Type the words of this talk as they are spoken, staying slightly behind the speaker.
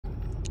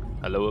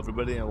Hello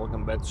everybody and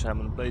welcome back to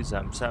Salmon Plays.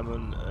 I'm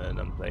Salmon and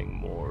I'm playing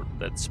more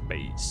Dead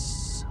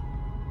Space.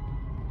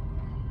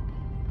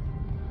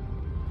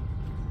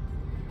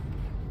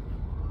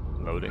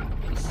 Loading. Okay,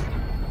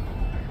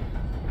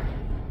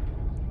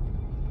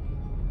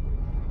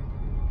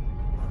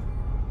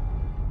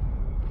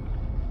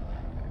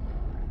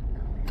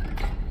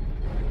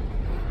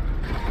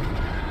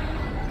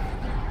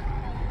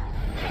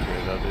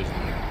 that isn't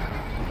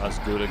as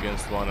good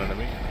against one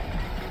enemy.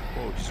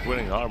 Oh, she's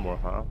wearing armor,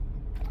 huh?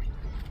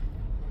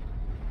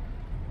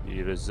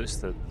 He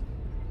resisted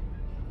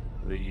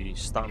the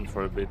stun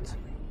for a bit.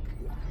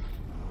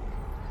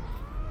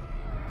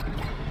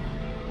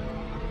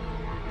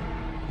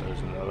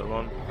 There's another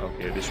one.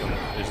 Okay, this one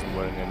isn't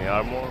wearing any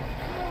armor.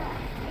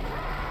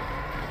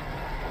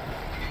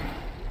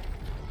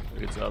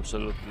 It's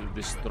absolutely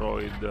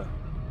destroyed.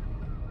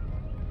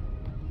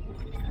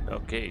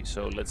 Okay,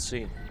 so let's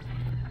see.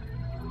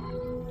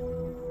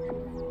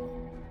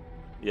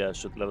 Yeah,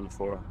 shoot level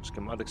 4.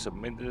 Schematic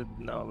submitted,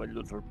 now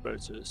available for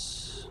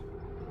purchase.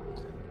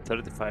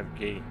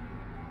 35k.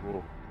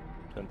 Whoa.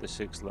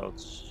 26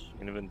 loads.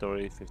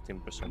 Inventory,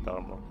 15%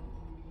 armor.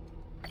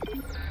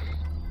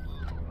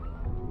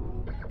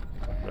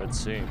 Let's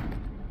see.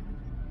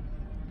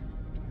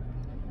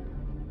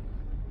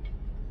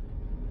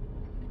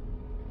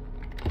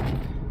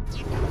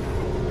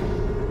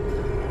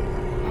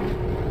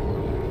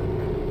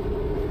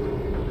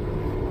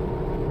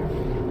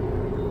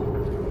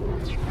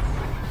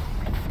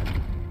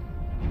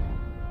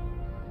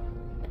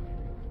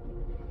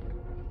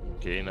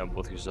 Okay, now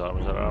both his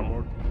arms are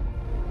armored.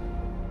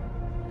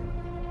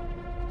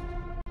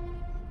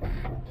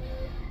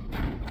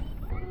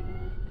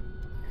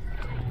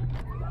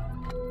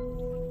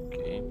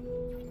 Okay.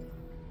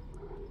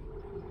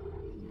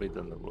 A bit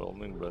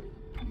underwhelming, but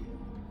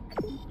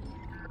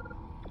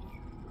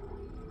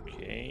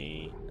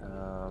okay.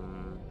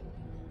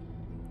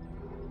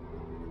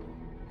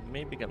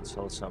 Maybe can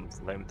sell some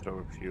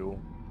flamethrower fuel.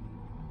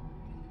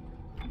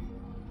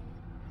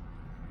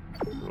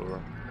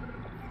 Sure.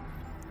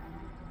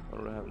 What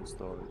do I have in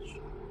storage?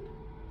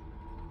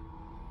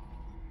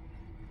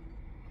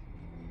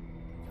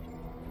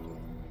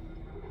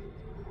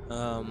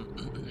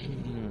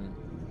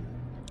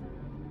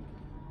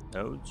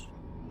 Nodes?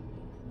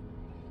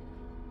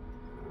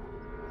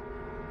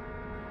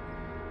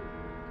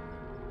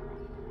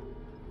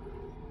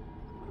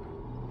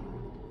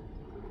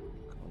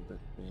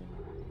 Contact beam.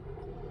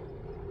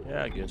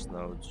 Yeah, I guess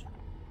nodes.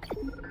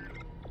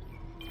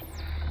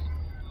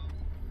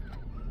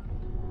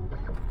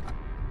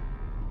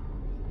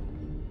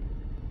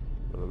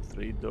 Level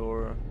 3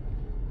 door.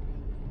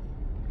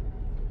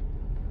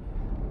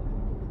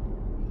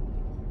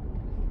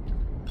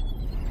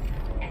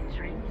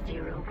 Entering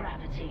zero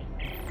gravity.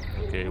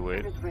 Okay,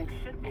 wait. This rig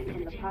should be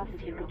in the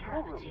processing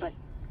control room, but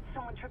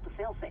someone tripped the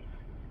failsafe.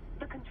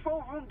 The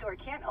control room door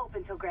can't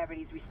open till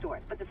gravity is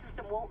restored, but the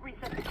system won't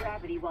reset the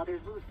gravity while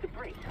there's loose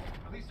debris.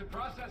 At least the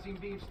processing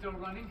beam's still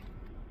running.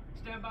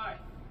 Stand by.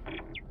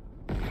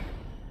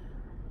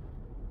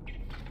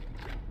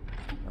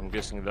 I'm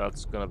guessing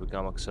that's gonna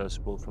become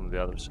accessible from the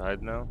other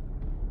side now.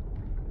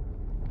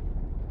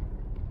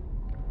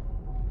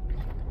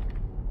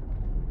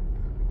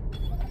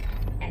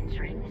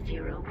 Entering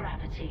zero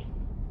gravity.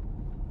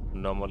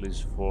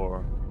 Anomalies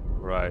 4.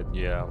 Right,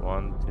 yeah.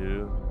 1,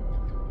 2.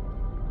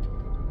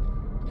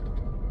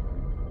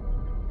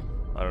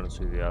 I don't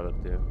see the other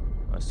two.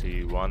 I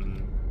see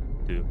 1,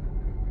 2.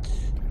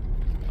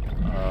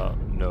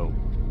 No.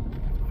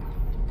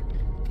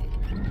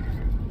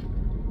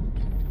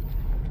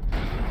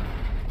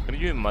 Can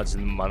you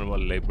imagine manual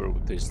labor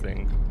with this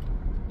thing?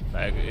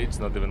 Like, it's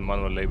not even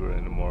manual labor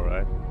anymore,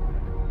 right?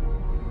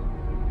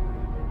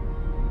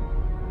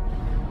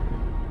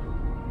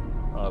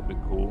 That'd be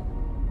cool.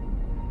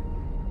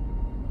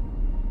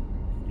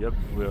 Yep,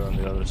 we're on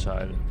the other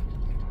side.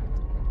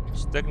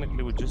 So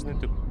technically we just need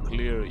to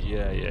clear,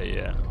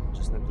 yeah.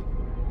 Just need to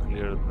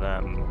clear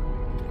them.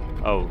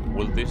 Oh,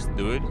 will this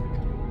do it?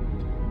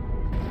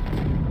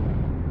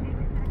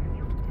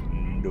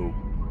 No.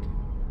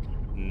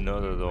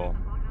 Not at all.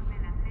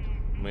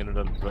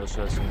 Mineral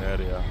processing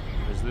area.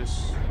 Is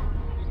this?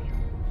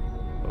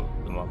 Oh,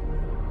 the map.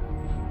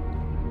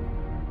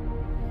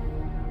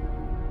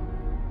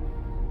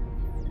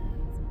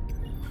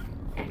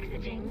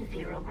 Exiting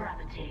zero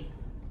gravity.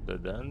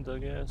 Dead end, I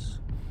guess.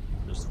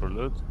 Just for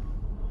loot.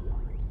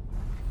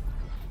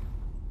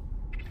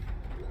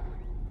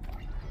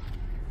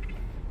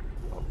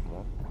 Oh, come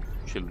on.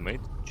 Chill,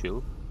 mate.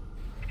 Chill.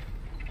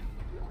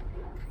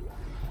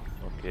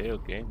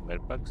 Okay.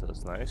 Medpacks,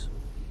 that's nice.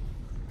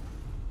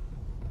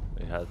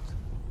 We had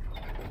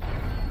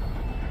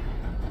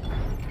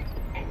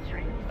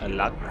a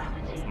lack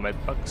of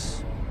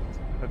medpacks.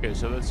 Okay,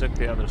 so let's check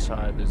the other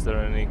side. Is there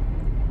any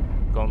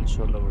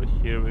console over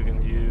here we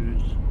can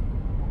use?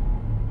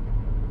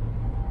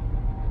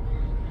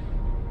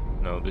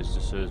 No, this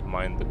just says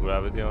mind the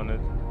gravity on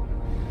it.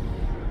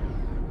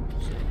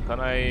 So can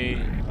I...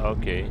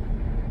 okay.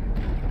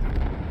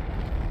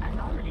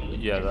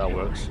 Yeah, that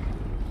works.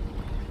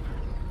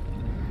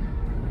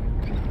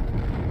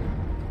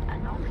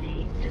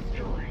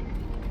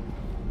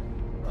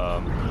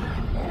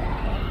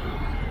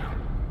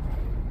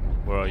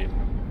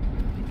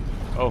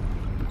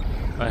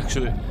 I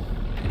actually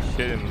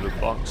hit him in the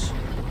box.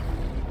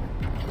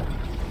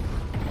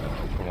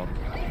 Come on.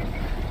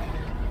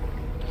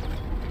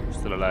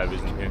 Still alive,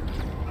 isn't he?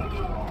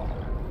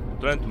 I'm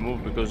trying to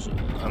move because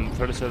I'm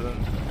fairly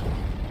certain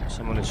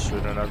someone is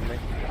shooting at me.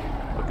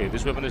 Okay,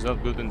 this weapon is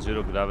not good in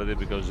zero gravity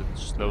because it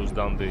slows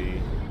down the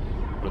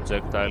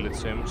projectile, it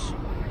seems.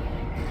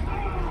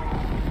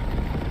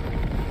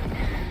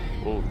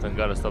 Oh, thank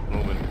God I stopped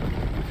moving.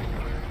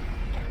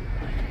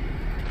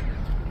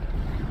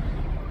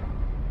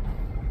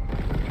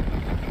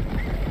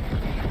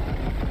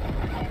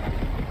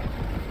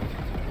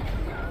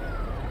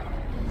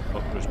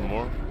 Oh, there's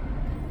more.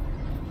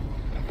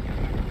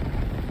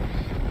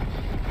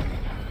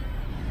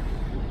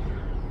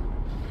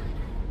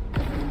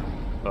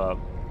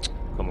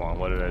 Come on,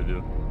 what did I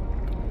do?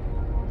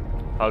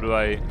 How do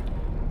I...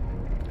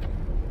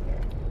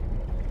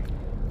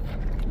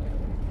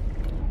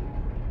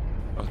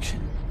 Okay.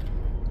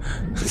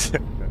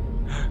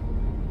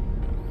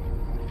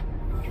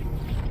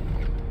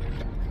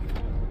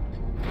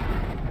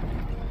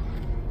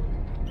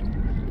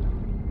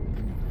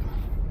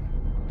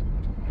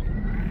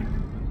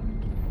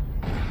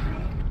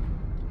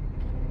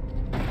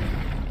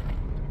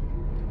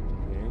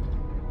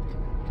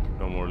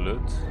 No more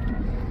loot.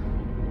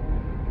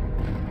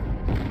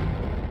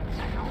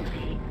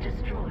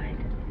 Destroyed.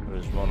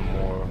 There's one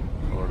more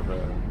over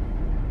there.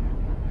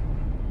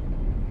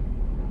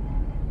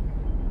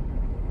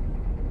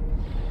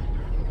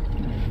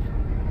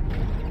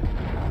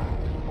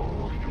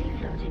 All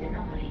free-floating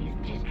anomalies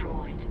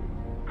destroyed.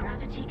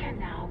 Gravity can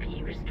now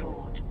be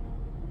restored.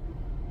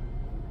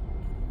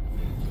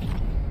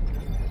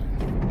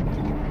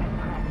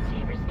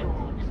 Gravity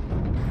restored.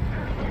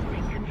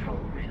 Processing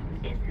control room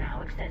is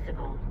now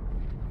accessible.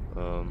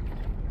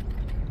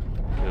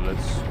 Okay,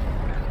 let's...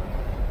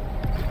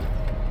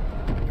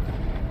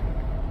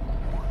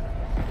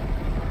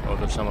 Oh,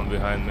 there's someone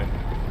behind me.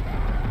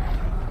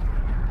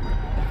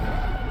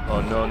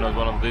 Oh no, not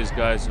one of these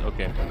guys.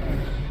 Okay.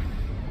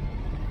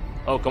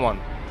 Oh, come on.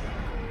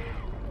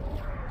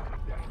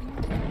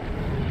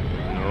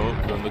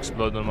 No, don't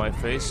explode on my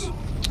face.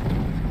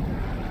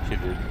 She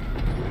did.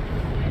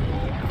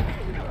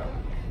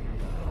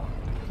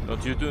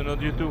 Not you too,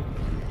 not you too.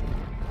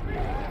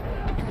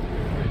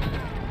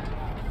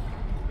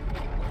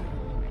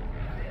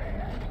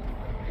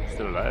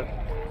 Still alive?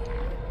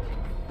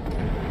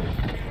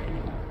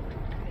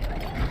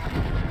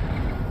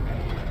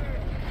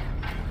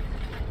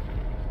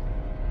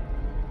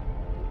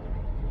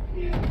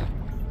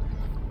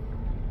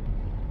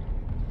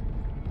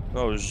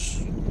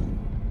 Those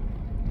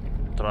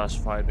trash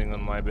fighting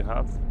on my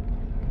behalf.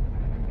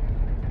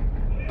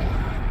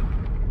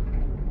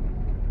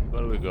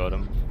 But we got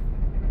him.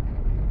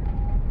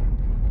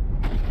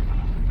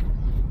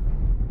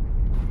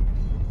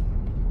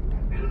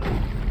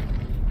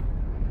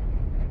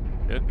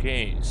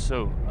 Okay,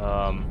 so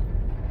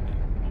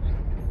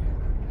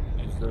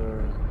is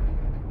there...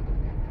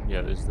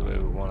 Yeah, this is the way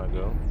we want to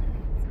go.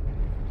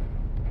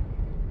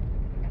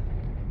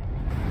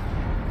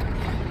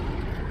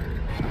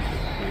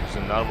 It's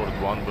an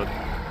armored one, but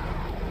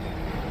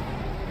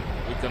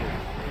we can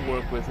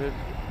work with it.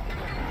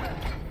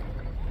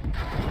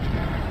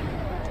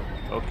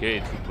 Okay,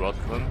 it brought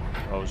them.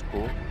 That was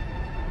cool.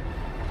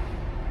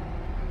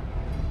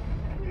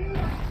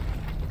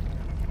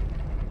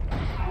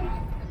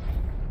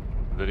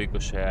 The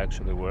ricochet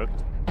actually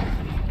worked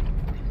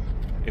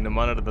in a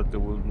manner that it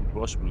wouldn't be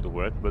possible to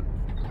work, but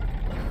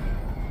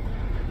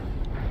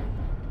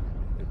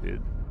it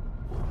did.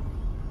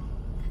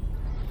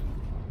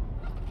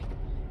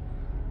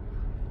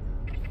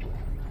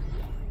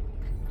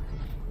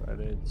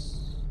 Credits.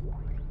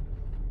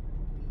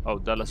 Oh,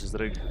 Dallas is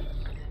rigged.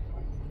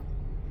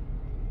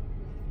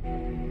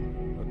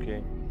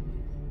 Okay.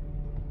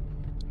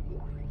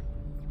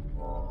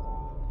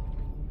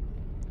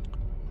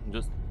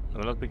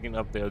 I'm not picking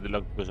up the audio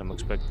log because I'm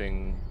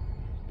expecting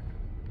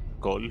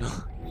call.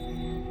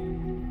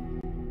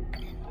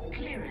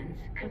 Clearance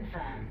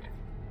confirmed.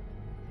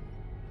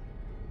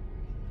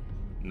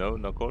 No,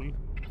 no call.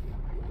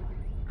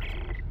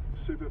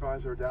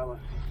 Supervisor Dallas,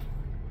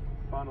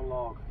 final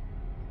log.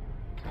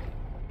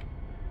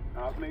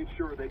 I've made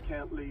sure they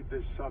can't leave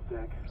this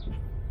subdeck,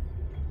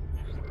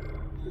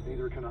 but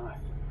neither can I.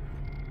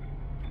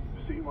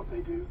 See what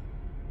they do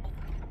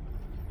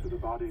to the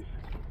bodies,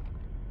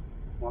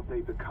 what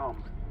they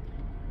become.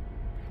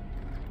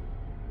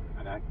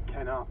 And I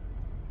cannot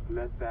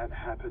let that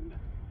happen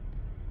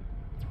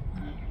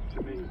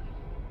to me.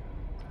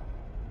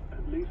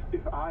 At least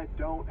if I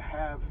don't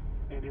have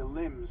any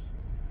limbs.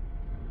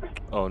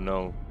 Oh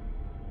no.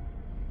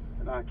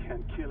 And I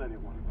can't kill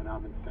anyone when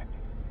I'm infected.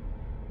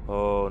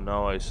 Oh,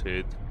 now I see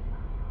it.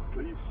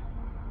 Please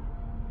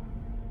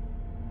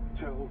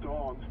tell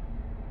Dawn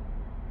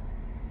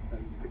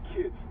and the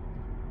kids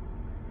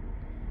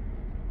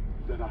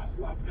that I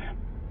love them.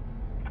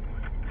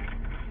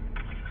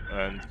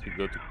 And you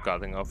go to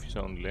cutting off his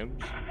own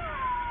limbs.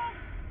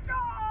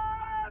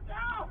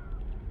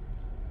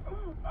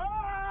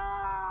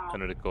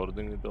 And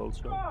recording it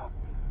also.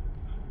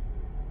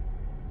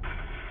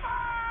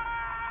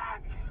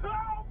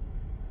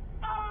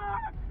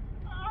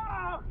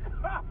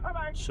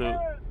 So,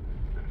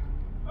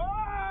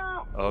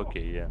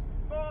 okay, yeah.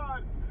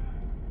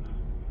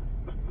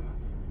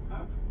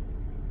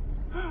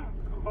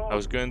 I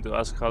was going to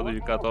ask how do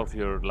you cut off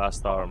your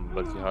last arm,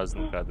 but he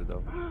hasn't cut it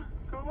off.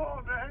 Come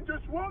on, man,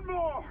 just one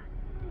more.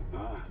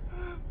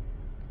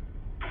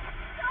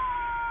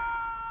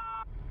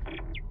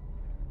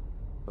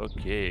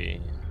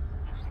 Okay.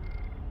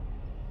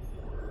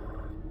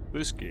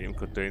 This game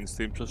contains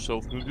themes of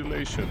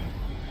self-mutilation.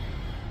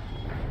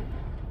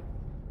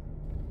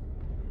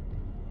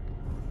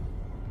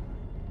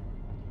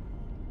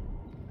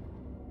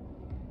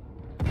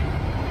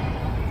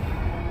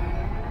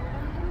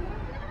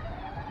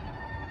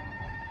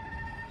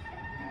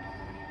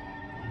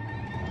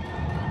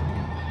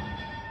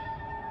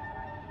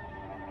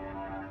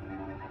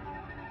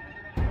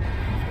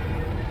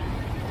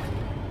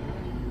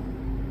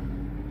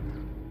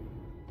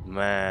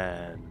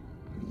 Man.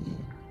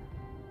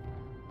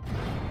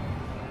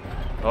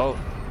 Oh.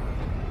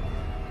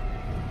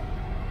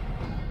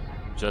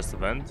 Just a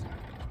vent?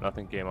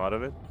 Nothing came out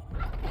of it?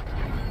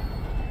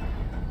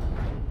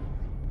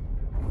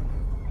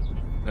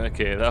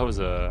 Okay, that was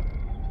a...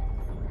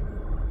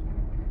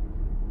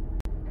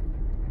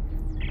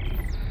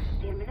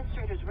 The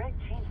administrator's rig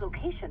changed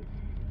location.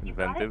 You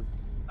got it? inventive.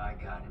 I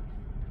got it.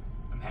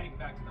 I'm heading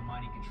back to the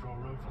mining control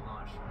room for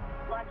launch.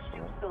 Launch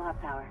tubes still have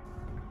power.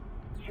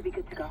 Should be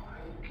good to go.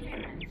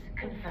 Clearance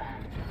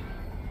confirmed.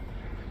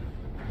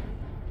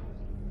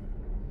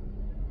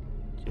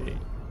 Okay.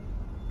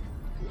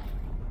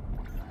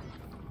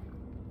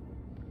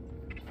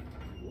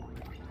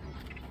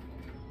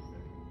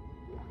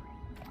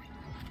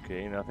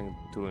 Okay, nothing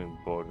too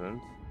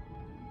important.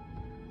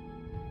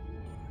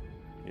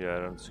 Yeah, I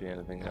don't see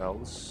anything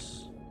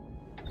else.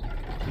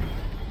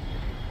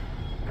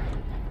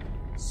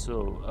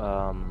 So,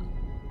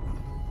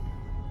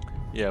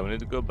 yeah, we need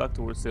to go back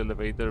towards the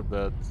elevator,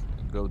 but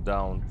go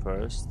down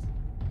first.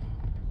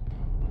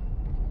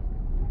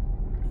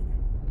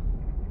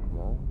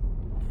 No.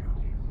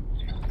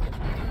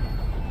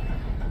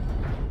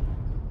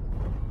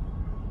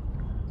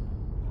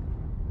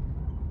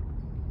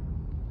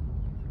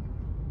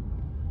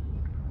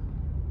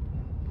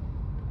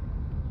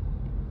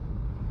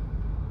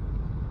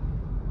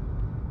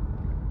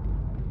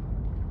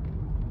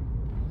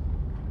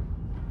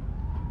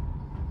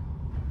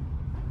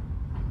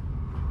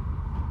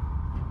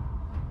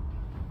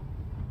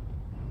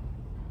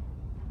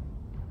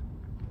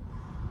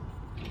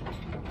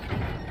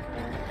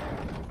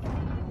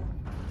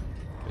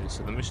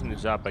 So the mission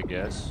is up, I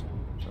guess.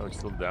 Oh, it's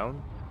still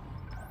down?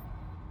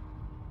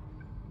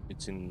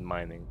 It's in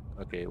mining.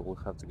 Okay, we'll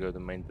have to go to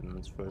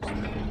maintenance first.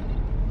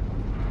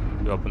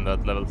 We open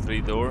that level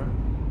 3 door.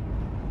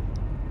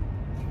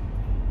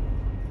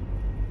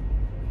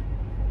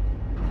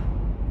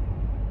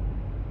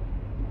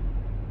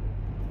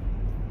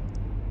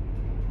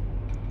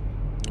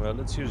 Well,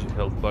 let's use a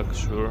health pack,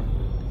 sure.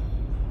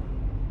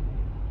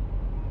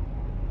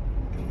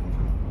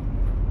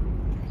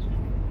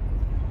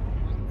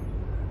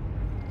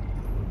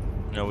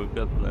 No, we've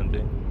got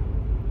plenty.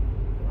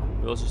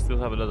 We also still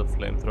have a lot of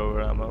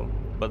flamethrower ammo,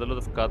 but a lot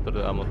of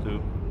cutter ammo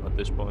too at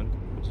this point,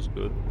 which is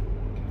good.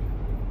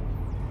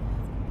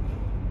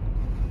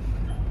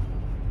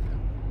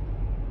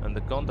 And the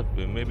contact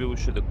beam, maybe we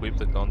should equip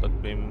the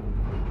contact beam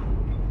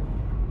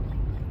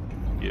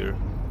here.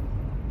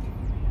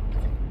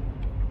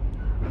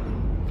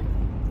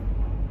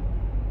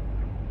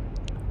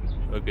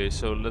 Okay,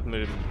 so let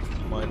me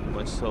remind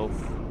myself,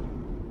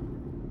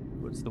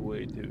 what's the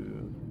way to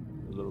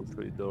level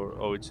 3 door?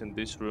 Oh, it's in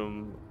this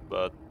room,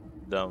 but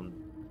down.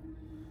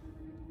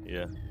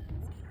 Yeah.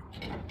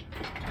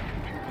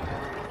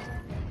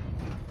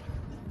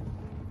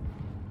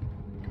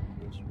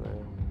 This way.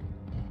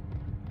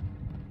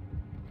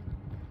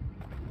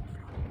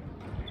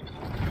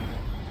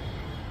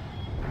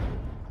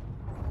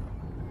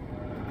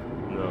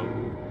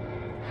 No.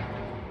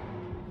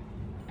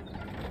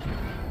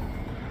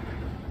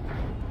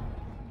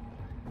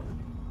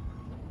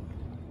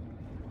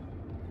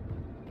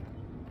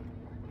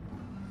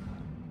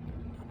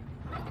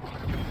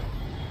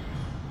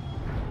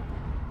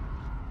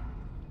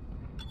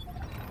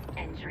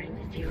 Entering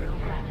zero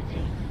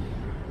gravity.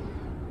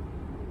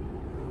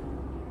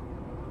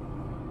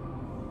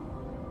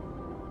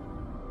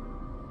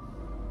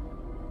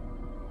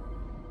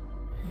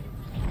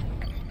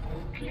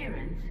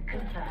 Clearance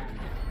confirmed.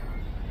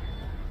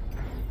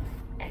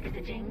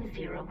 Exiting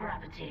zero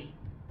gravity.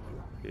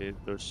 Okay,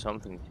 there's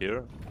something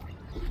here.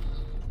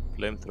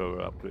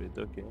 Flamethrower upgrade,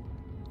 okay.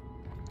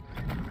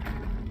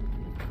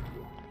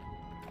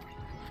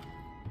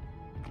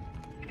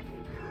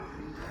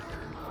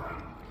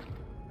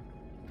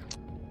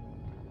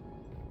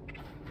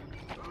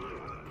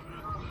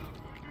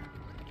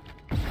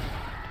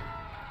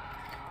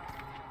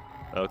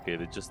 Okay,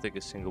 they just take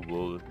a single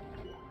bullet.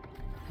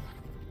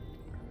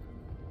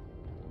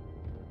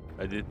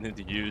 I did need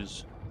to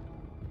use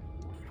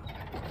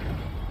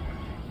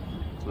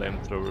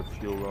flamethrower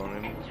fuel on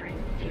him.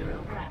 Entering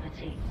zero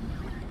gravity.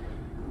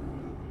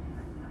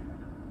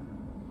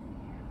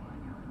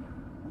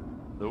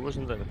 There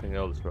wasn't anything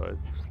else, right?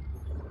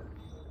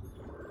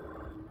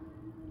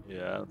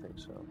 Yeah, I don't think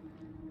so.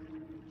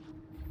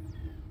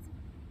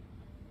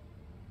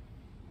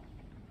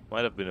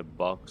 Might have been a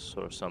box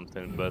or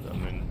something, but I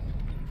mean,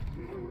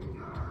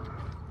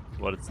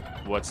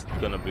 what's it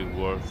gonna be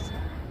worth?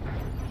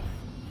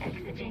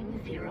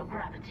 Exiting zero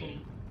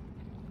gravity.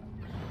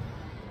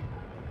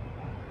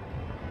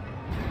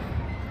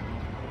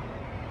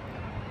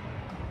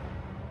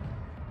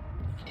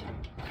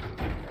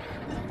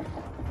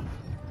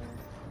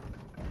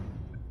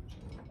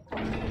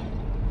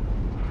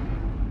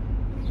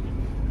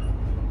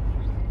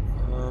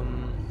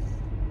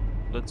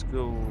 Let's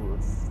go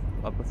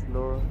upper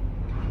floor.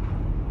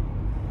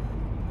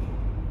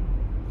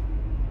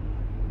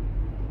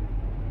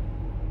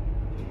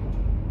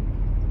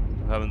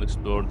 I haven't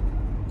explored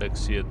Deck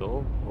C at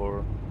all,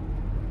 or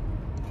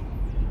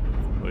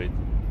wait.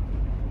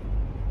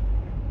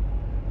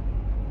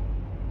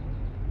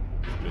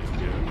 Wait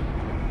here.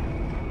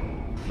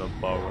 No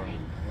power.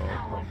 Oh.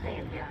 Power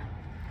failure.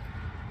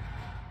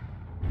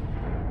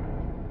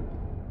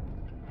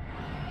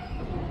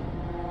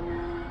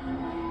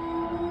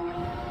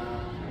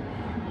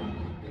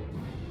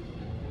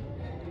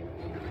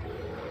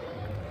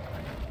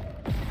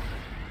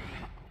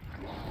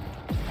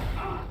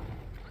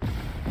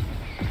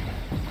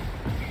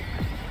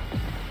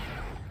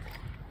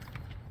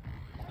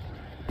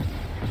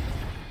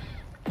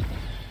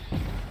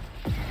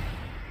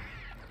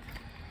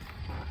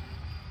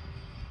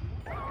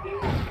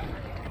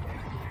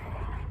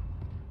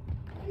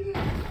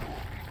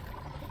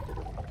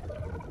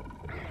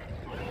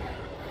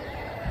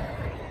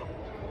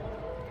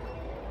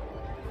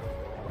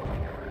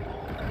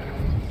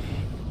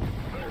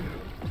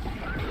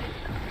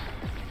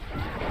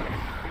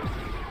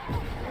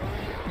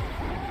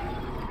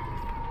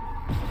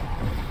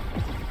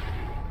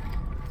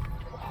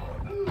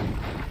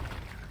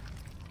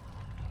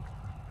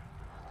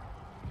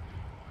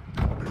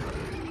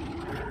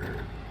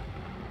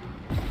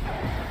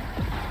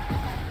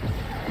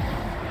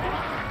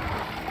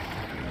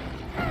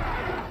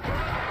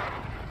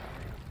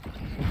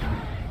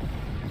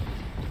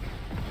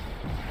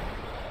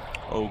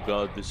 Oh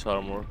god, this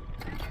armor.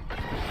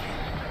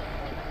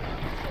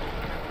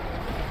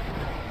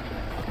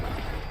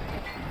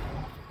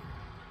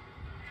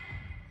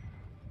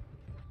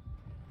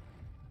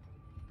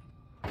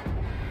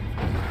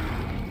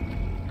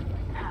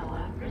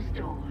 Power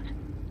restored.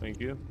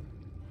 Thank you.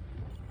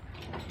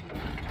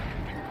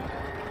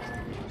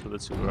 So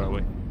let's see, where are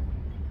we?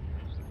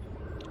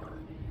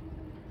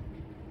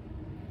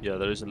 Yeah,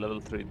 there is a level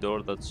 3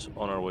 door that's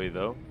on our way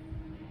though.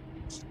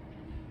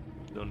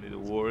 Don't need to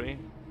worry.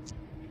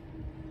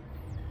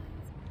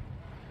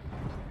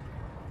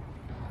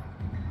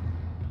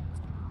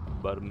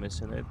 But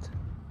missing it.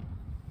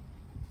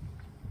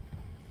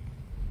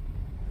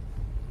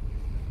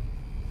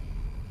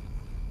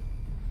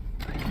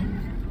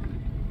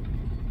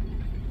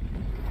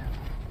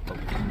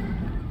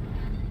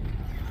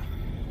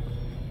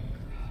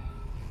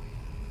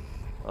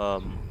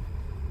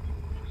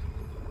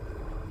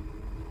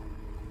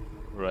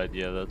 Right,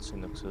 yeah, that's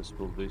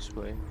inaccessible this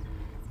way.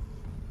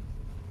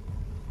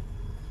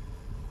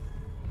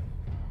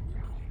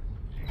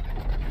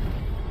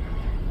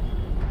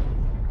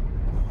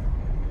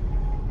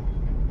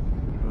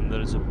 And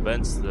there is a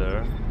bench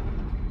there.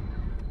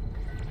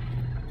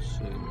 Let's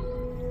see.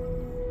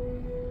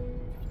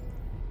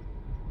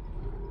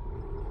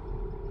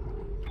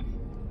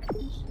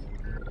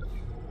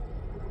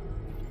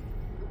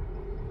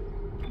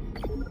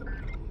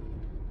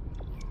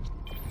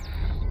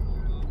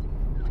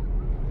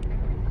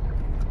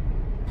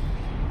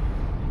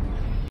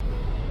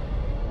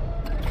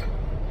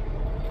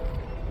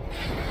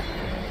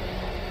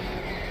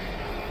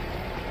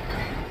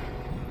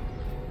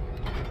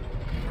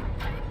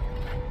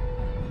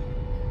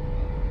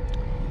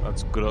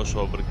 That's gross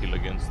overkill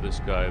against this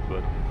guy,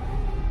 but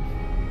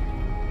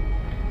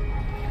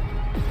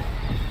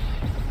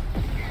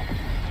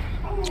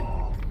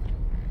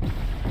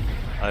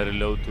I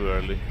reload too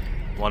early.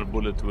 One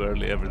bullet too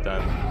early every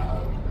time.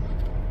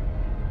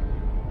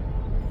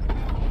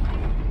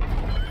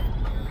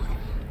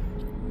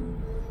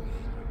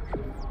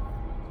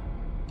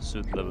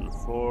 Suit level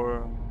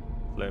 4,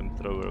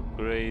 flamethrower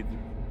upgrade.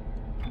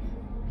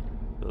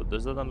 So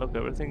does that unlock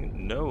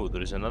everything? No,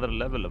 there is another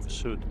level of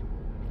suit.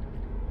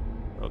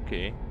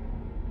 Okay.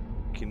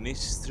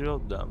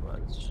 Kinesis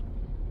damage.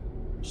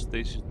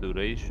 Stasis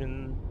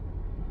duration.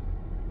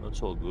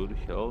 That's all good.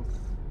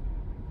 Health.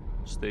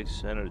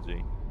 Stasis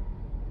energy.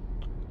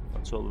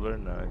 That's all very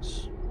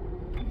nice.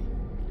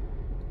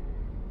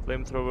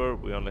 Flamethrower,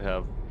 we only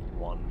have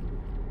one.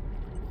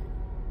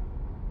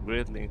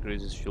 Greatly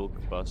increases fuel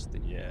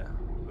capacity. Yeah,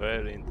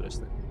 very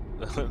interesting.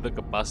 The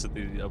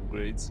capacity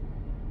upgrades.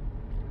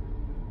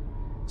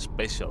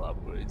 Special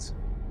upgrades.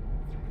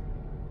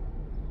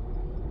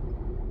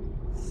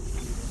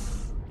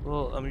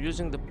 Well, I'm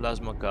using the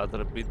plasma cutter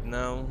a bit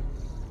now.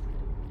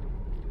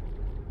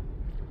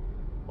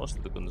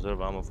 Mostly to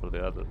conserve ammo for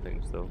the other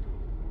things though.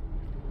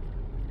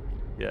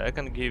 Yeah, I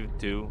can give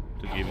 2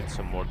 to give it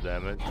some more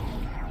damage,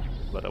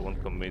 but I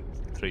won't commit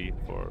 3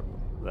 for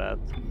that.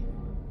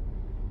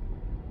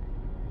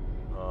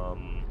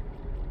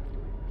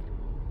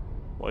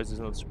 Why is this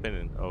not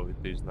spinning? Oh,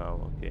 it is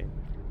now, okay.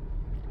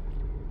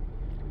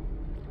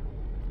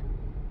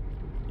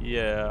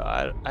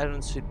 Yeah, I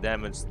don't see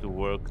damage to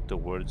work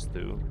towards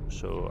 2,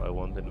 so I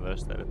won't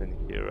invest anything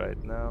here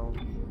right now.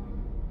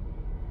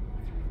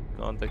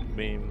 Contact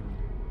beam,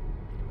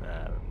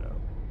 I don't know.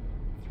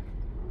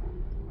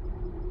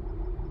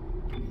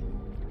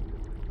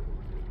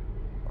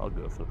 I'll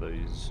go for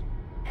these.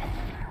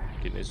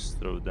 Kinesis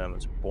throw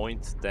damage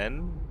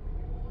 0.10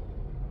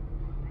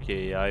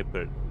 KI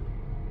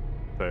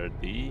per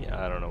D.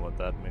 I don't know what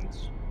that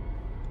means.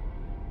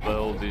 But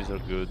all these are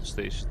good.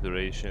 Stasis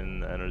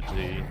duration,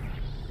 energy.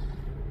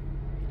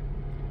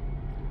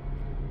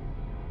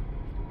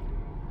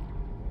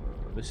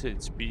 This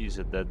HP is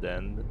a dead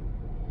end.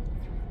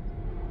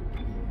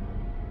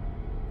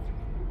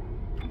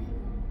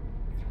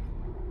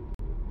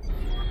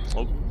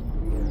 Oh.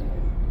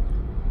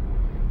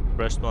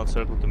 Pressed one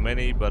circle too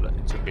many, but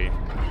it's okay.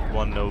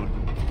 One node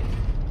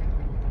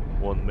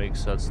won't make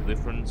such a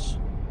difference.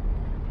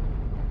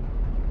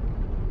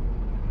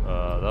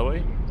 That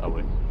way? That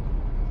way.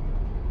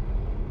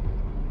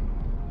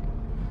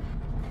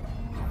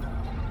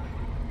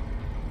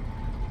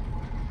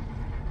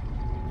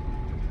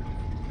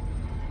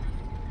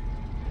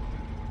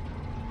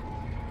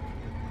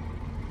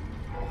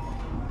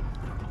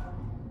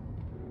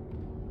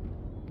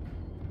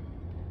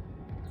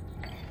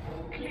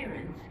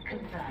 Clearance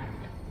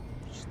confirmed.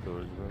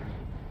 Storage room.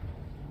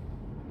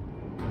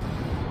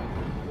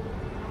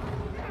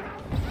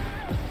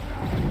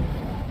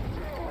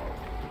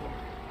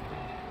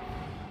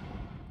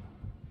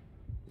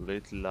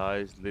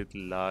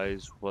 Little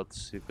lies, what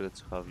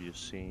secrets have you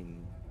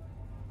seen?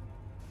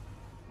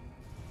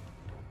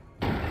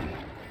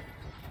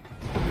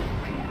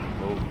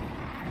 Oh.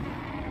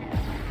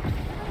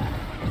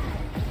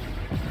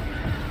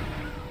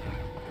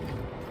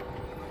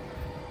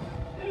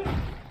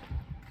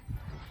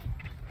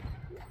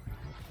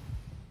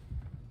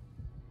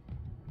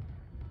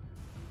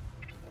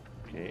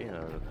 Okay,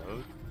 another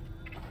node.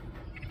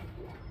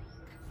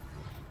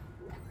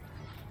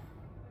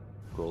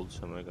 Gold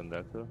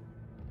semiconductor.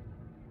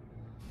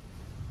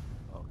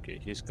 Okay,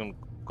 he's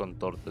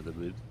contorted a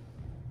bit.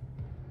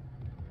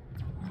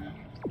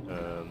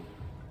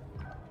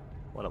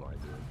 What am I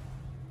doing?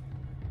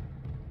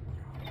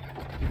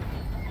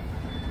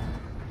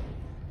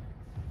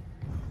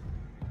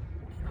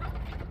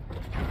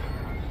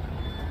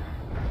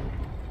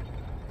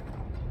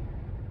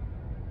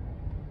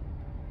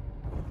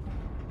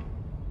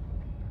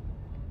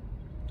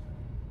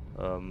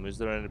 Is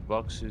there any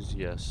boxes?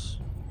 Yes.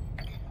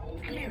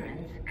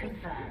 Clearance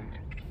confirmed.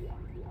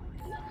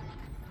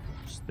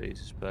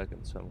 Stasis back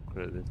and some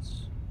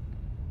credits.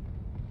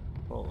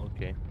 Oh,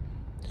 okay.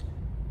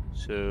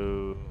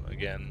 So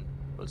again,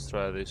 let's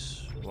try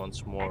this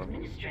once more.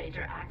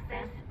 Administrator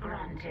access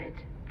granted.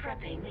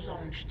 Prepping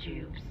launch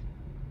tubes.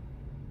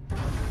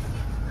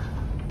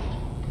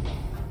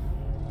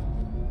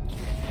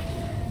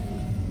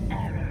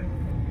 Error.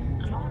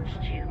 Launch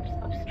tubes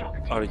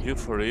obstructed. Are you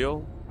for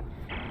real?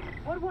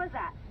 What was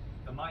that?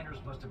 The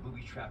miners must have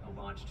booby-trapped the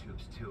launch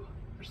tubes too.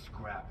 They're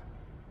scrap.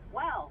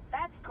 Well,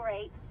 that's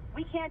great.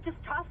 We can't just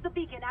toss the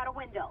beacon out a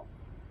window.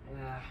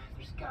 Yeah,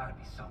 there's gotta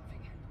be something.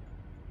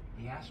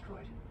 The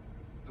asteroid.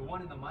 The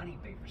one in the mining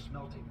bay for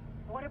smelting.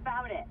 What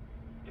about it?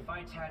 If I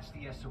attach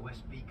the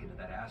SOS beacon to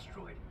that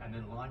asteroid and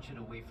then launch it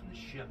away from the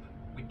ship,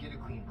 we'd get a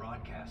clean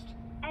broadcast.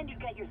 And you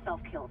get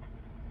yourself killed.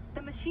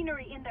 The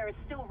machinery in there is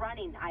still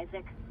running,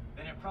 Isaac.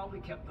 Then it probably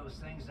kept those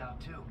things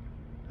out too.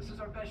 This is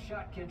our best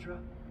shot, Kendra.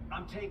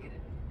 I'm taking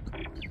it.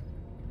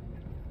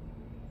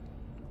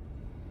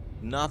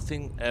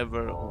 Nothing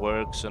ever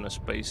works on a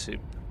spaceship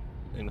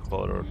in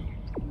horror.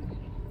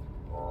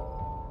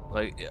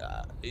 Like,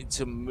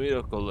 it's a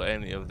miracle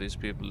any of these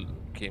people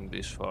came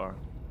this far.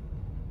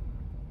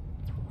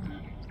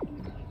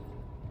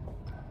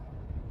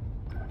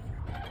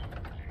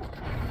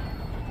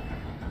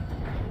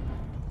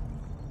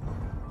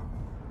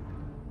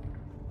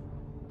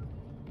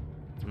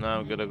 Now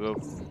I'm gonna go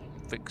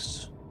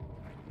fix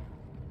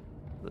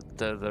the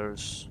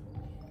tethers.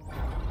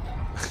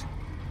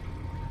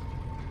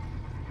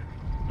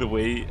 The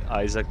way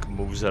Isaac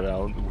moves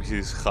around with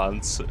his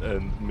hands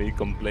and me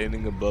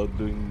complaining about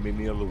doing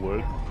menial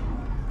work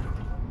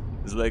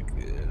is like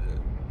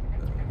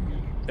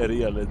a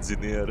real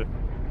engineer.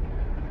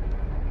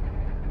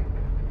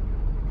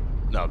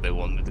 Now they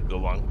want me to go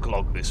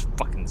unclog this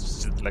fucking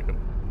shit like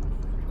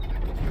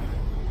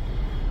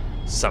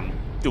some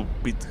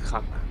stupid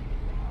hack.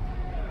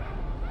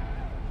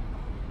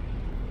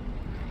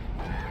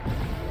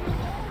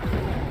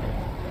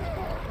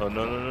 Oh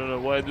no,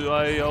 why do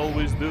I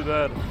always do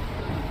that?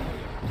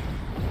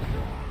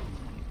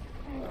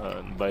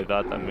 And by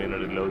that I mean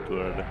reload too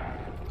early.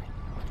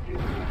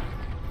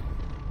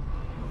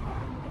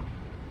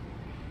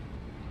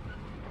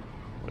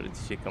 Where did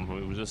he come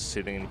from? He was just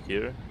sitting in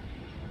here.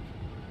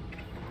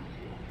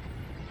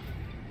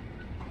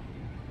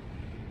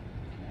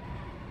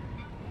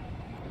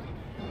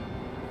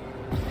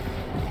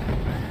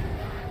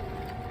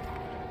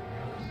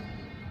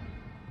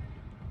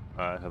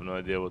 have no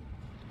idea what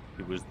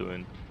he was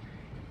doing.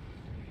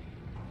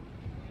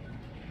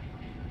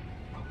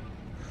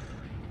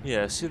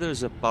 Yeah, see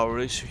there's a power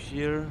issue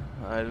here.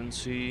 I don't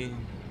see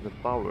the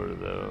power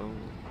though.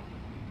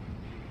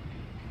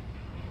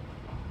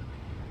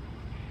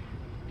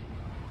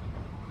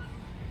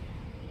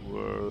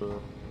 Where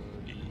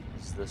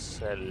is the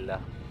cell?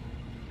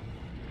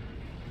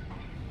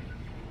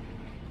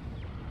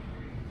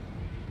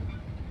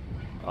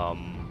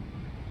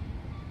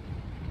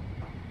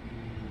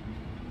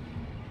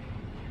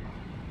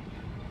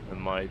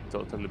 Am I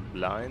totally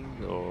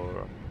blind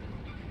or?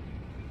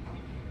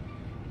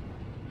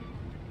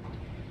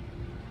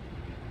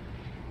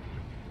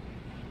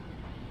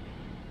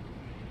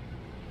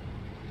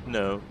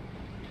 No.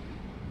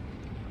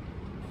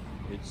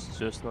 It's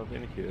just not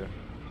in here.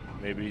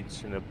 Maybe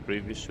it's in a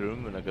previous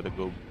room and I gotta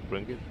go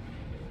bring it.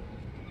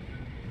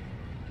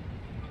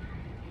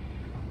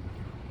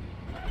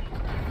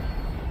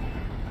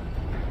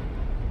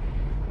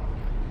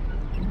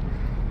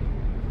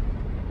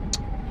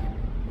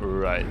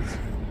 Right.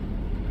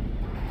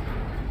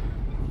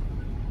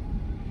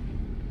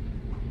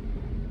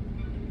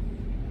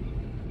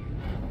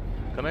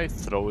 Can I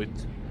throw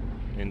it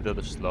into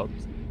the slot?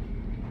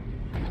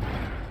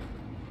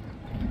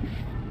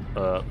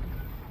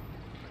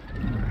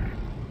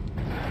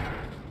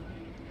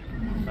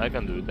 I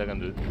can do it, I can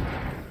do it.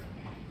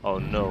 Oh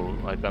no,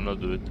 I cannot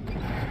do it.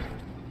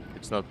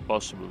 It's not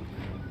possible.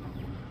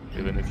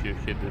 Even if you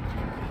hit it.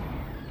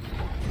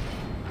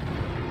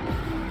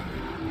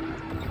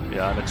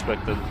 Yeah,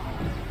 unexpected.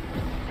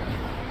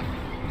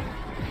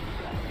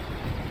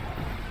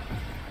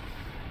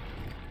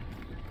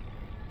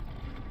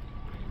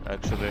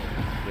 Actually,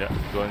 yeah,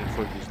 going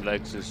for his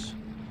legs is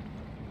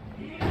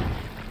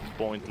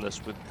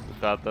pointless with the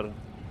cutter.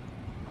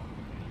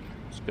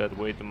 He's got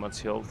way too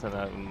much health and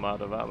I'm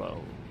out of ammo.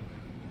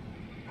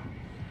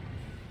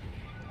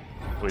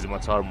 Way too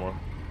much armor.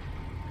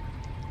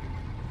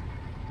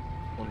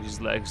 On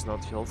his legs,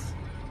 not health.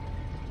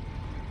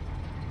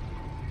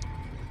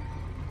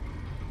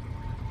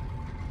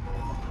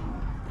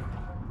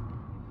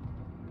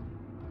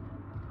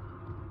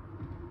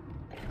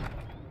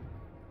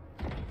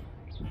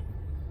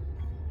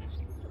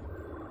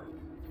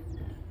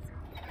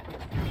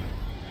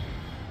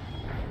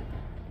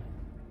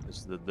 This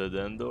is the dead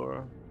end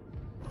door.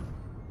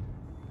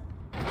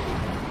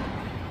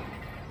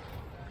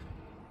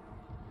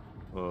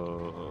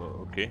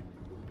 Okay.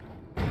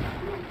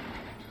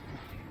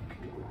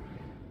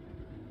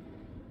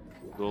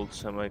 Gold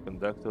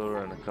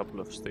semiconductor and a couple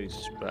of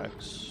stasis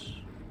packs.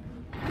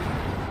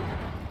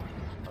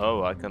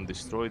 Oh, I can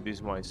destroy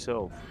these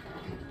myself.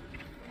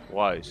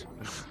 Wise.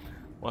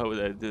 Why would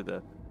I do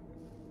that?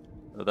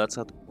 Oh, that's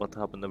what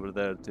happened over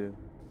there too.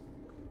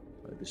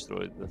 I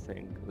destroyed the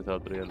thing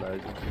without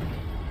realizing.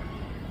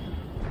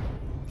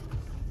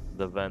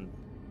 The vent.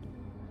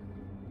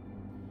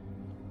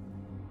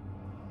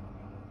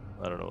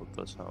 I don't know what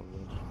that sound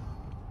was.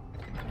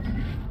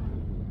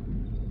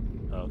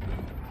 Okay.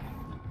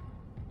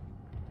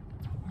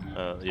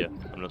 Yeah,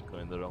 I'm not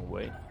going the wrong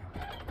way.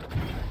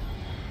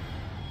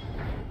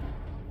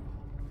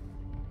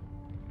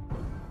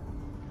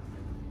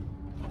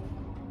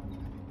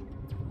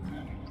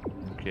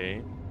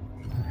 Okay.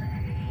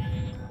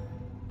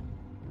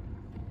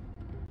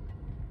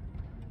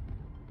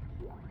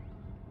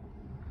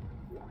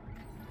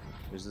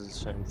 Is this the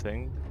same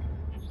thing?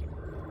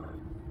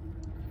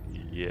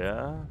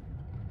 Yeah.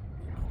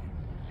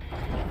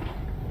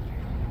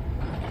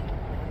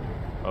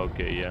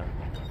 Okay, yeah.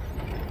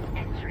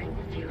 Entering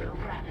zero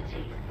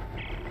gravity.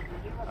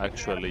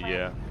 Actually,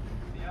 yeah.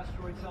 The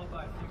asteroid's held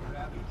by a few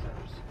gravity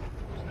centers.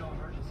 There's no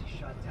emergency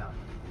shutdown.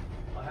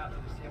 I'll have to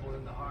disable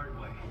them the hard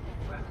way.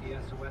 Wrap the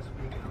SOS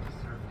beacon on the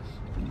surface.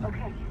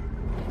 Okay.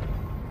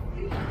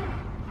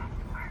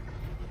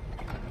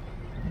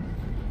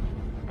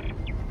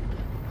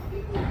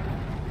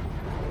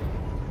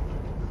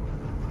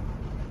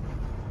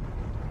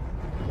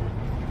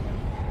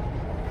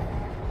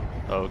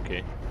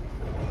 Okay.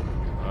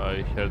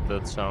 I heard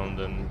that sound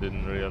and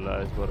didn't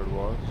realize what it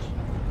was.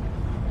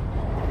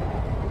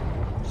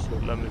 So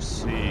let me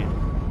see.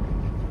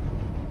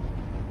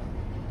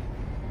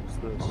 What's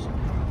this?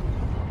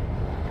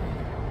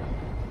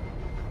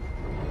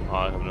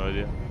 I have no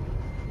idea.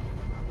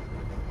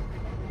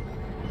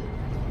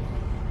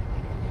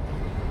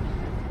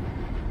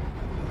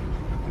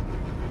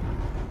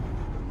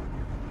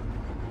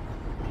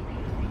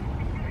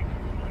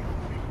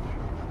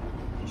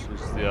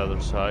 This is the other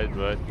side,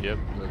 right? Yep,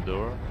 the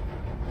door.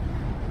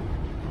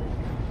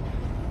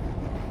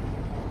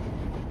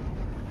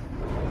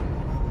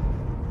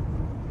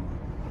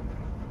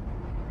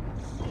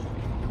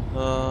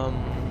 Oh.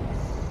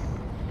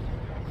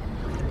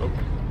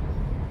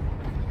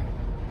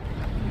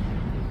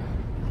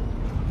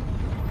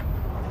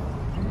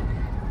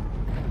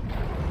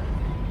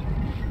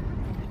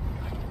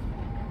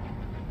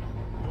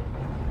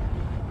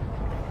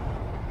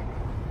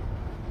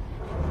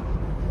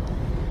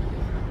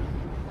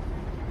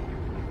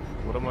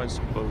 What am I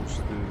supposed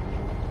to?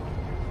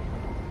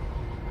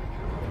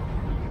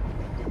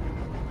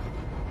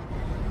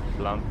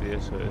 plant the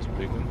SOS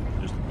beacon.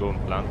 Just go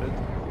and plant it.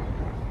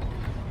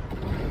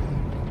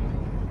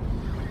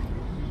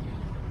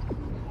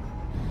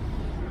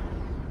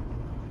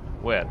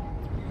 Where?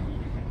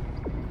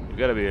 You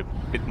gotta be a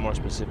bit more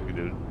specific,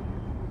 dude.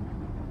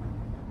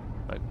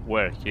 Like,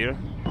 where? Here?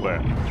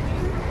 Where?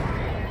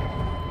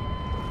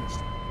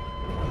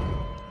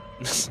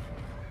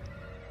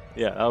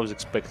 Yeah, I was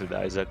expected,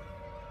 Isaac.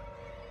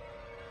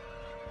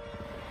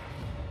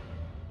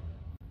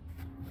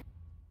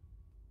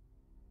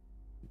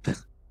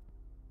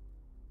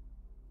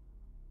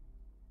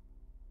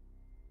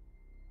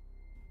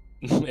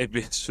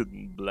 Maybe I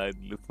shouldn't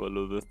blindly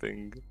follow the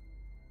thing.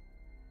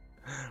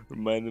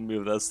 Reminded me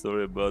of that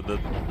story about that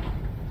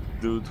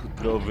dude who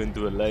drove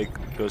into a lake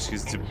because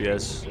his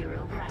GPS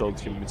told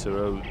him it's a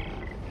road.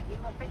 You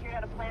all figured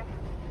out a plan?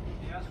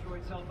 The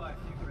asteroid's held by a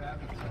few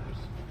gravity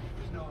centers.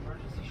 There's no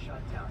emergency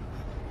shutdown.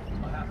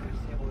 I'll have to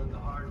disable them the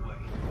hard way.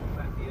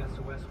 Plant the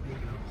SOS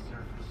beacon on the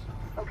surface.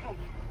 Okay.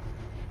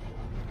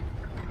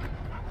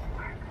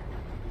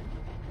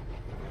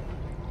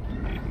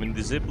 When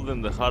disable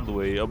them the hard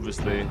way,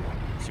 obviously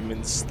he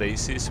means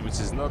stasis, which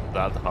is not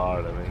that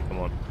hard. I mean, come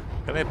on.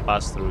 Can I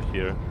pass through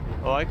here?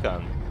 Oh, I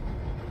can.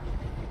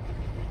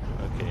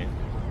 Okay.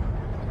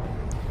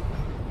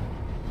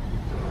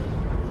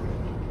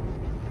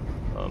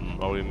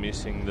 Are we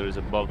missing? There is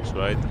a box,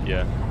 right?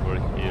 Yeah, we're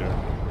here.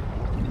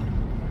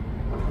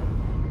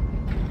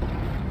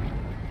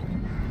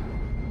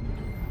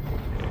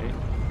 Okay.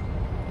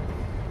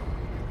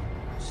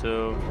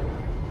 So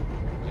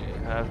we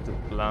have to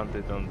plant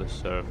it on the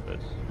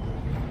surface.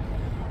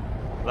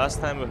 Last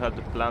time we had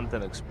to plant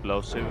an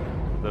explosive.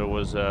 There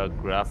was a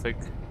graphic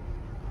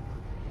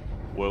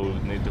where we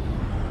would need to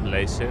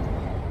place it,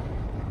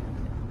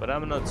 but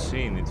I'm not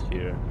seeing it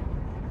here.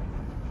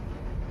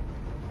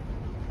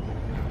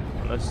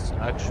 Unless it's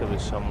actually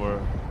somewhere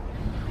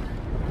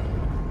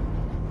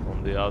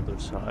on the other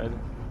side.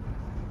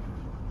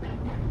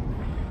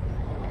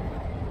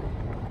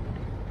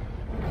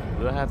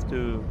 Do I have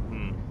to...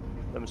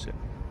 let me see.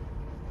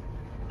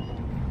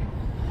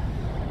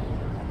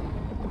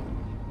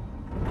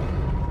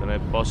 Can I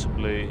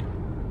possibly...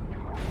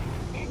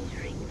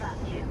 Entering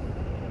vacuum.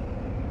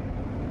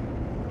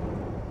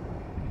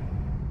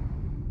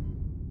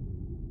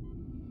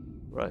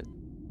 Right.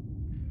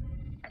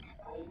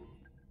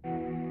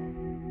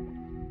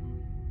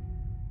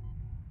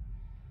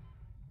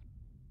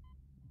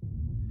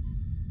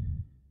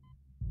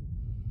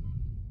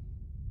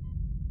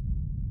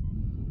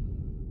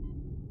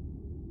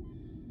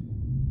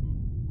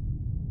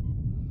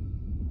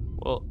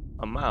 Well,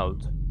 I'm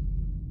out.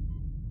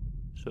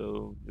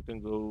 So you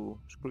can go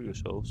screw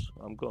yourselves.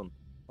 I'm gone.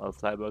 I'll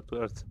fly back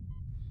to Earth.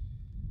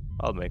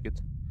 I'll make it.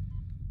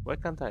 Why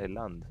can't I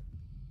land?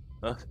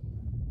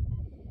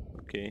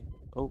 Okay.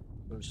 Oh,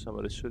 there's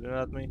somebody shooting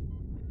at me.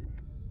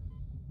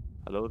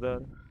 Hello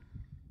there.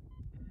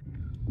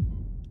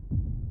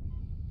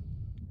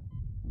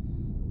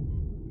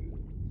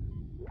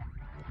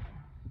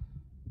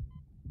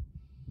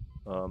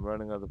 I'm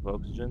running out of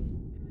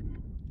oxygen.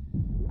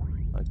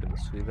 I can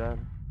see that.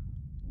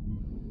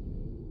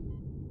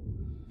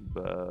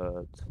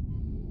 But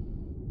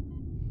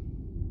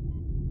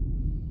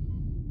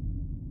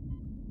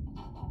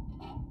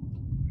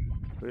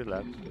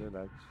relax,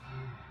 relax.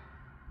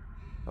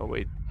 Oh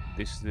wait,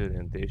 this is the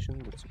orientation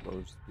that's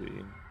supposed to be.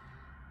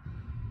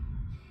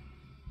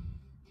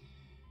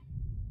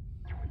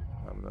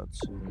 I'm not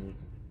seeing it.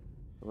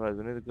 Right,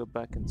 we need to go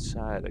back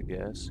inside, I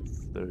guess,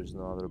 if there's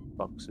no other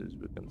boxes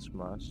we can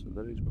smash. So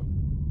there is one.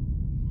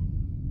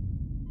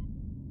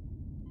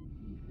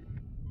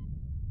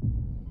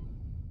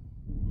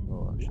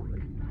 Oh,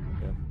 actually,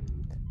 yeah.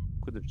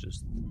 Could have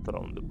just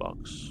thrown the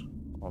box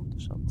onto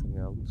something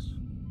else.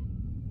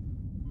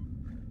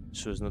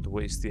 So as not to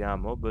waste the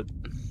ammo, but...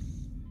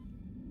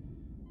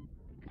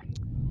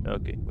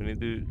 Okay, we need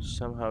to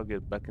somehow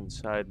get back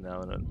inside now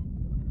and then.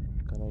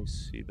 Can I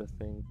see the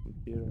thing from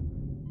here?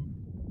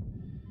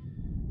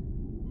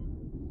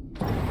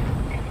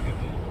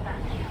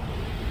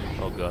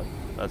 Oh god,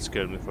 that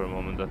scared me for a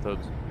moment. I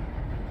thought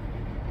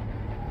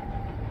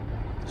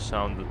the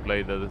sound that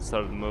played that it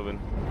started moving.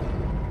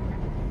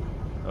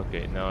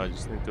 Okay, now I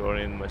just need to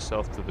orient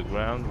myself to the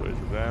ground. Where's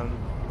the ground?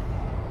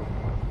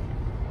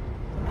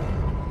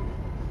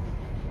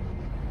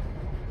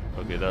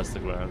 Okay, that's the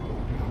ground.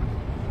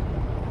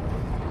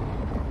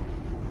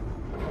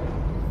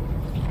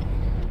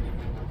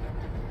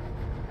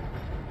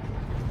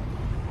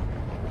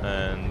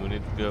 And we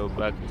need to go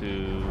back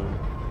to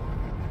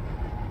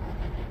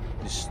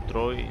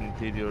destroy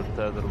interior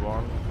tether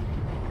 1.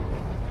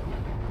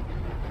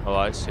 Oh,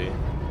 I see.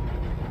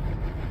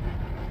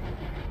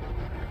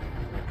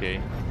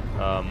 Okay.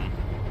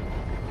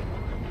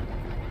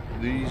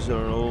 These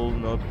are all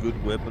not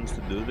good weapons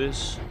to do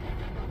this.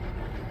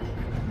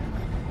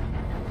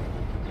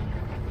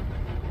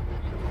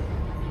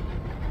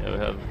 Yeah, we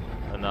have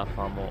enough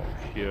ammo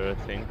here, I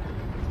think,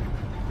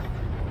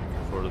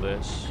 for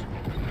this.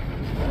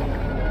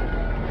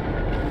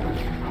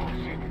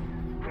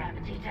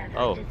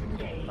 Oh,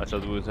 I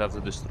thought we would have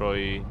to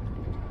destroy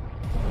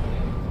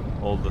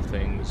all the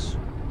things.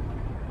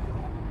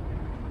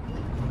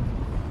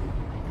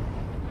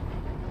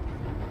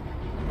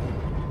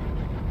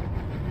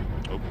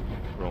 Oh,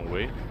 wrong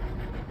way.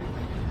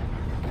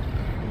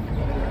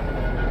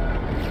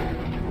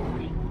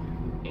 Warning.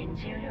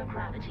 Interior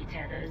gravity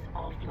tethers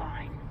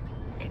offline.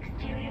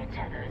 Exterior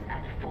tethers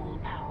at full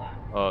power.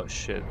 Oh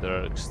shit,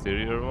 there are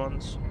exterior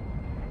ones.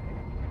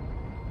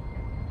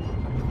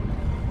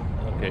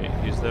 Okay,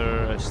 is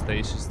there a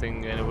stasis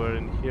thing anywhere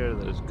in here?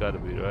 There's gotta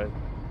be, right?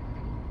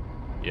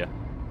 Yeah.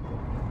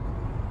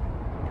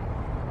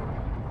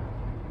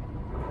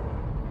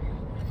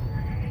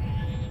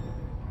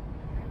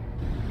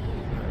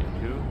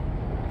 Thank you.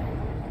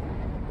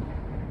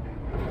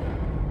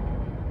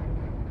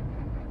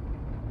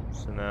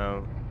 So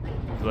now,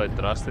 do I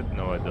trust it?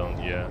 No, I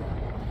don't, yeah.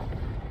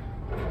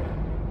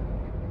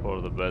 For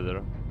the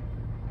better.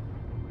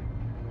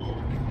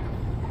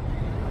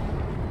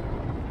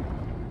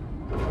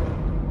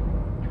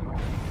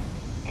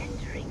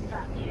 Entering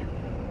vacuum.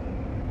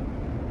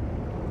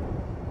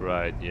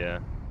 Right, yeah.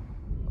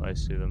 I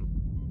see them.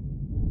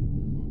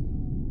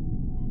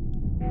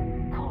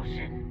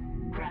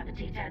 Caution.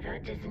 Gravity tether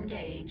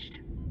disengaged.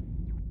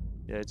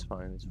 Yeah, it's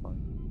fine, it's fine.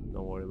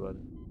 Don't worry about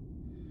it.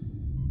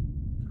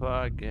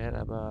 Forget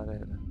about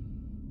it.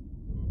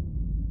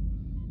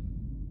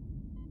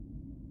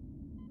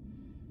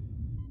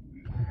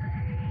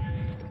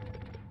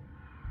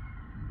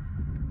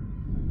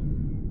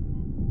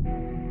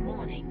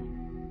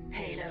 Warning.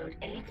 Payload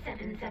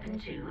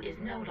 8772 is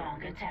no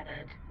longer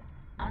tethered.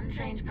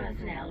 Untrained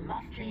personnel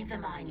must leave the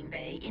mining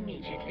bay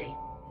immediately.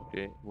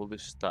 Okay, will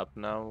this stop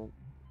now?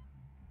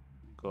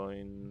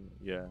 Going,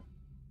 yeah.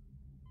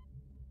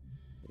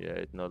 Yeah,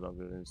 it no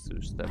longer needs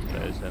to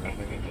stabilize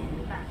anything.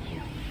 Exiting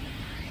vacuum.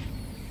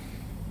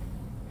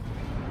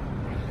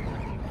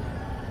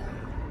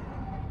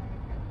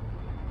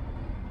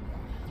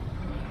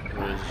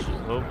 There is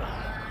hope.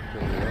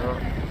 There we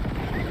are.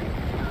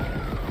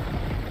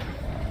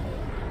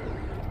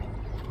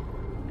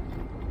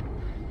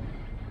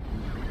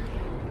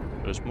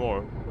 There's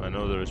more. I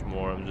know there's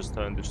more. I'm just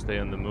trying to stay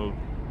on the move.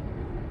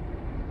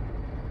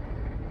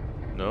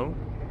 No?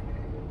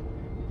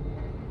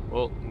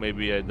 Well,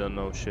 maybe I don't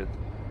know shit.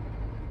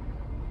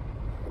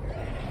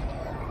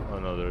 Oh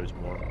no, there is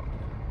more.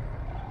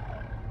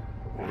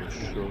 For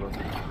sure.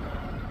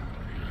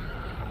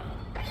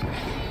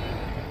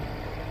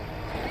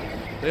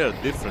 They are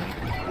different.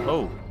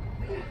 Oh.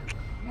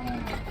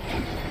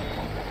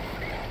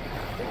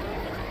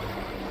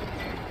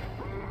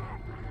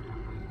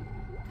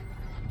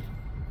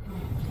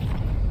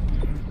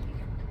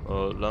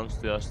 Launch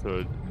the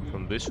asteroid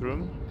from this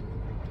room.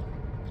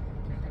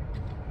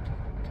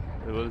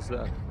 Hey, what is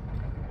that?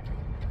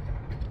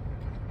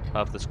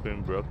 Half the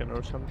screen broken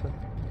or something?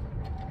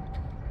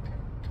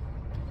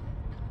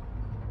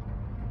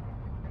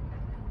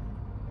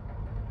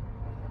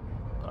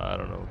 I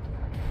don't know.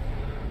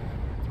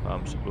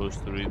 I'm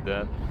supposed to read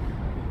that.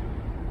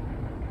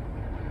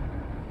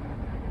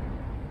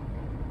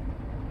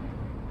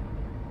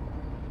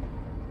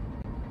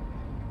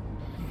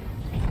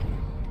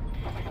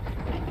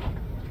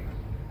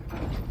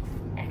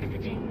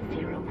 Exiting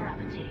zero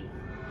gravity.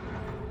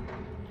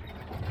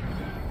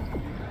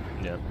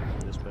 Yeah,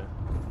 this way.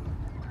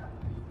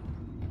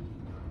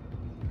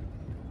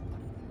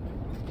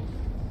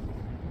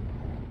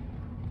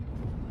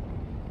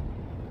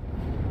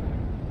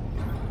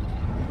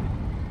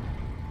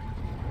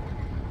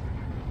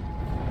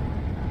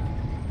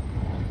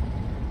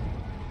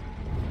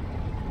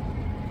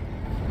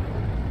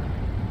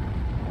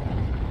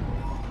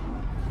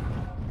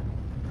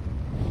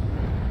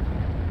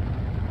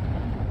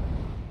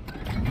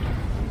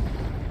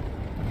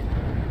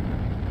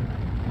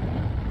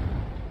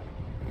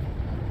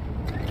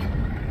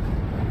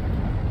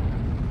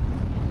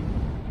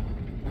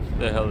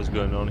 What the hell is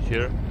going on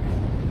here?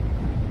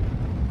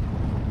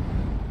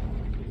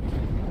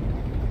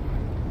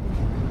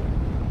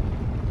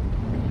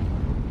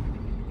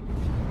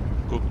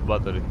 Cooked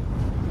battery.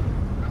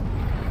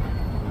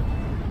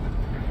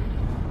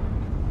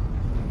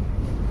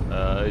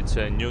 It's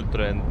a new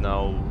trend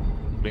now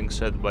being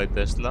set by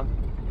Tesla.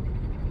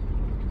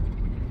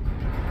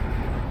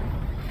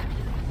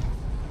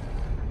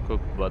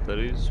 Cooked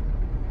batteries.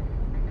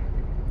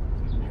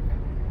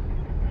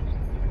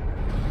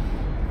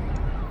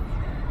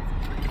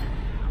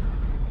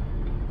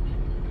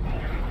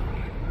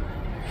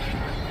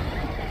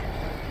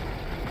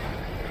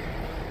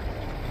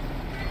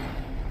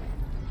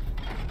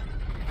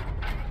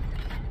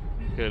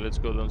 Okay, let's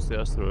go launch the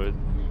asteroid.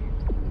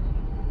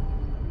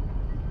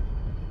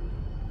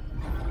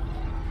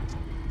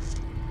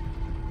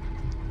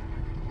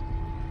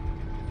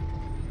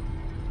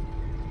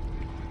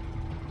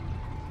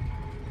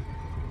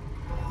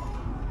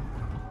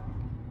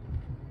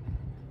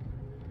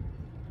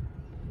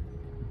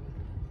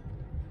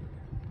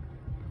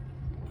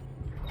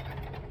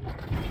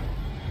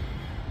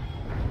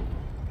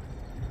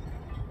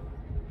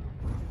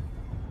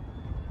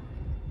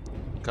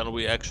 Can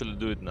we actually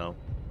do it now?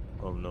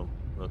 Oh no,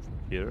 not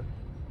here.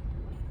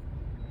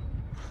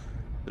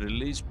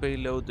 Release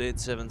payload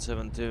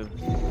 8772.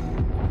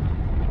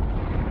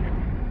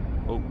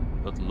 Oh,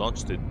 that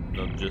launched it,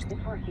 not just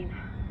It's working.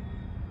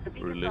 The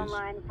beacon's release.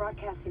 online,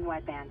 broadcasting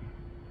wideband.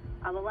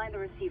 I'll align the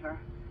receiver.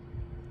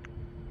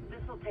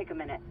 This will take a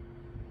minute.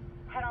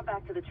 Head on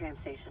back to the tram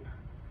station.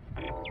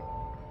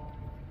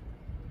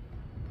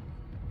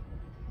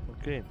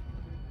 Okay.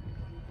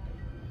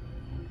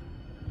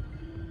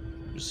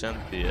 You sent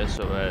the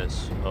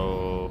SOS.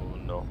 Oh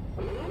no.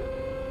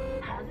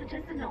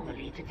 Hazardous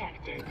anomaly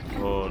detected.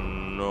 Oh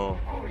no.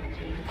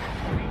 Quarantine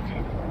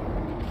activated.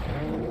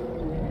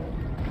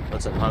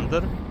 That's a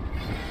hunter?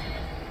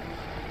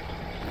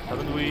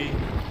 Haven't we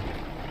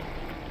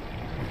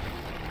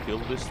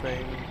killed this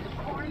thing?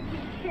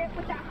 Quarantine shit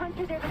with that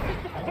hunter there. The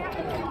system can't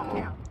be locked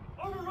down.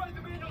 Override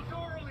the manual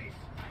door release!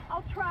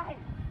 I'll try.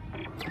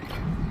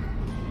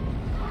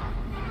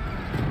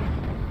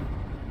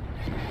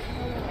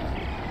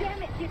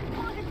 Damn it, the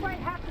exploded right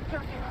half the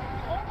circuit.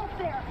 Almost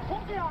there.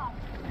 Hold it off.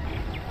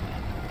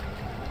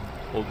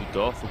 Hold it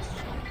off.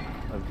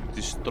 I've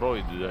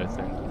destroyed it, I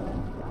think.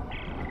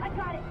 I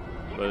got it.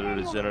 But it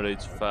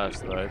regenerates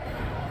fast, right?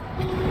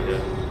 Yeah.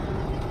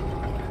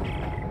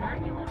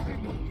 Manual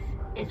release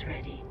is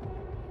ready.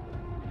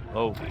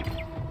 Oh.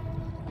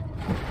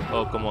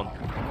 Oh, come on.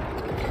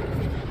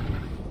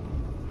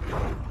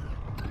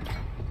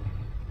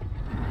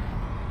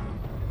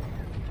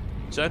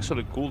 It's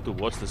actually cool to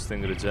watch this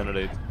thing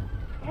regenerate.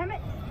 Damn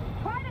it.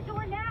 Try the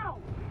door now.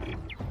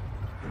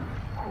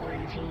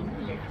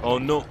 Quarantine lifted. Oh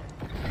no.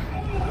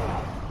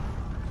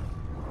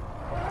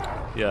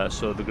 Yeah,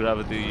 so the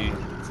gravity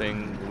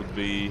thing would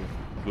be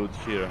good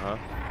here, huh?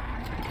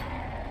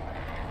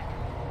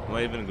 Am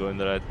I even going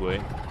the right way?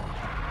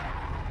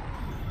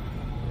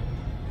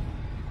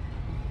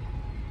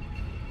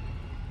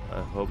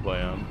 I hope I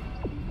am.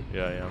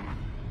 Yeah, I am.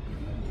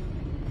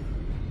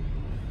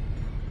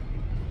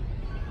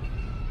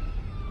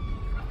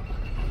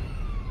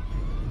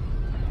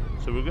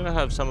 So we're gonna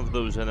have some of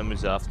those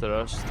enemies after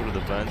us through the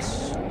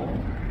vents.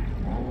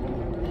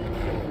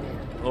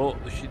 Oh,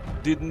 he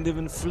didn't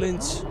even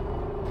flinch.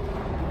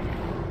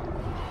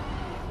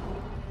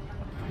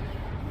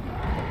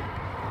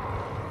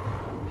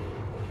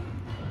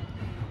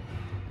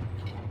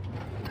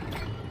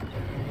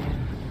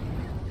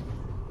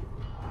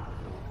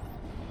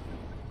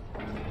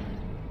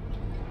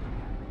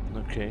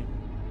 Okay.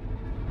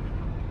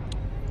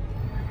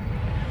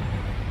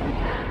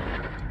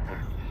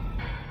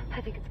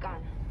 I think it's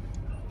gone,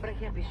 but I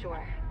can't be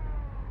sure.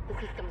 The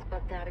system's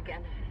bugged out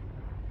again.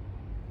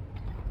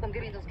 I'm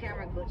getting those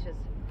camera glitches.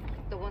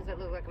 The ones that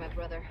look like my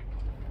brother,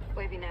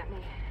 waving at me.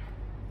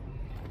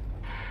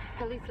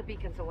 At least the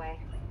beacon's away.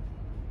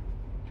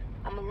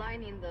 I'm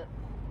aligning the...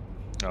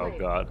 Oh Wait.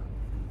 god.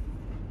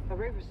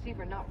 Array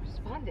receiver not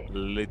responding.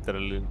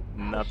 Literally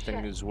nothing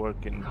shit. is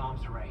working.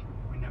 Comms array.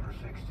 We never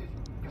fixed it.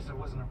 Guess there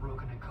wasn't a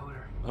broken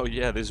encoder. Oh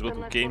yeah, this is what Then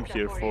we let's came hope that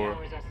here 40 for.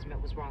 hours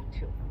estimate was wrong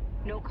too.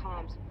 No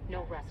comms,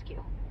 no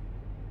rescue.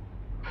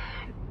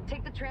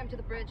 Take the tram to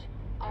the bridge.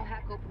 I'll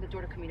hack open the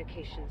door to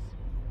communications.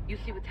 You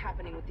see what's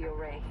happening with the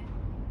array.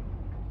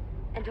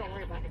 And don't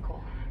worry about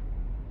Nicole.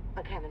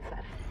 Like Hammond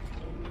said,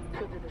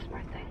 she'll do the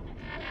smart thing.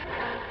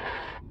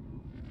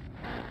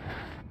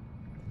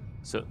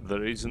 So the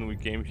reason we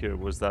came here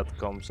was that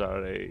comms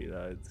array,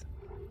 right?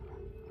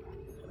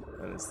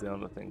 And it's the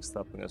only thing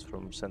stopping us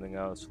from sending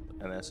out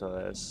an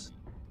SOS.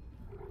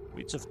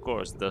 Which of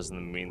course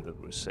doesn't mean that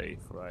we're safe,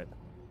 right?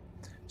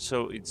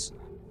 So it's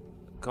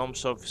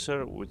comms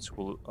officer, which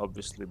will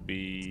obviously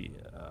be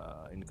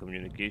in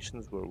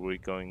communications where we're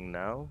going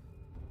now.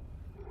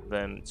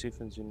 Then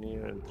chief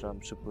engineer and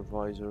tram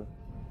supervisor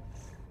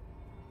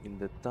in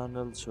the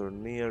tunnels or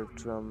near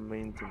tram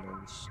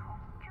maintenance.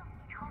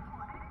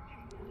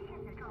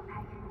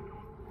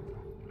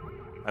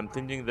 I'm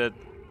thinking that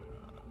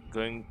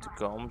going to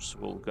comms,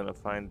 we're gonna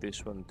find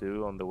this one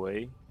too on the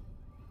way.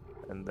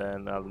 And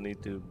then I'll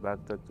need to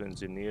backtrack to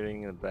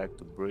engineering and back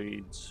to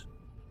bridge.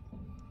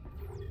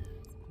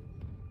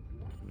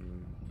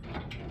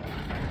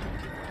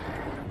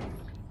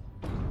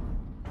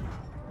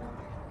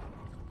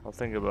 I'll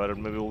think about it.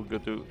 Maybe we'll go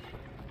to...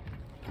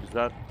 Is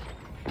that...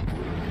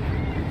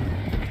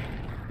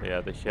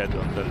 Yeah, the head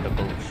on the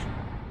levels.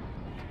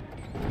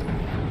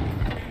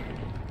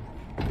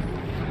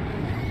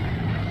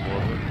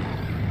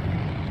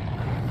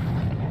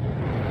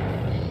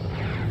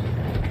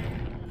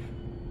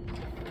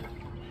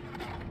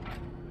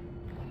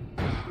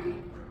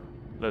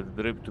 Let it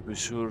drip to be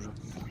sure.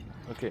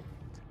 Okay,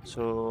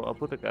 so I'll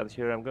put a cut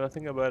here. I'm gonna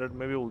think about it.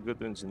 Maybe we'll go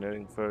to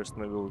engineering first.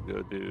 Maybe we'll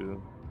go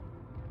to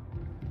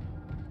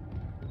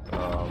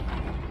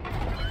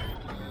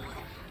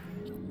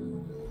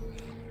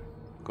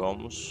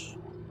comms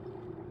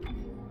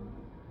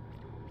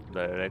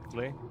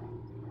directly.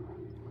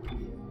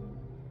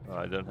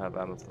 I don't have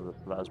ammo for the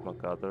plasma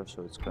cutter,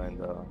 so it's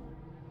kinda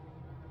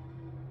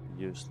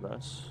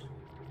useless.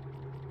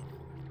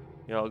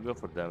 Yeah, I'll go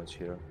for damage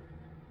here.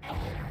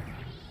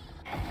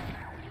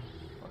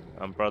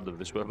 I'm proud of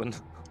this weapon.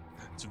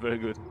 It's very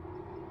good.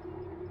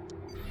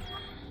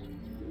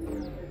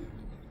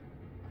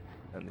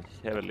 and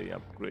heavily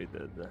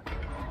upgraded.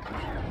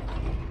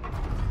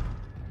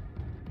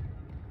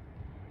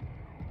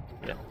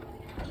 Yeah.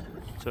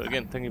 So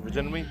again, thank you for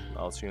joining me.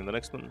 I'll see you in the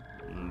next one.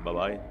 Bye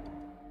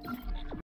bye.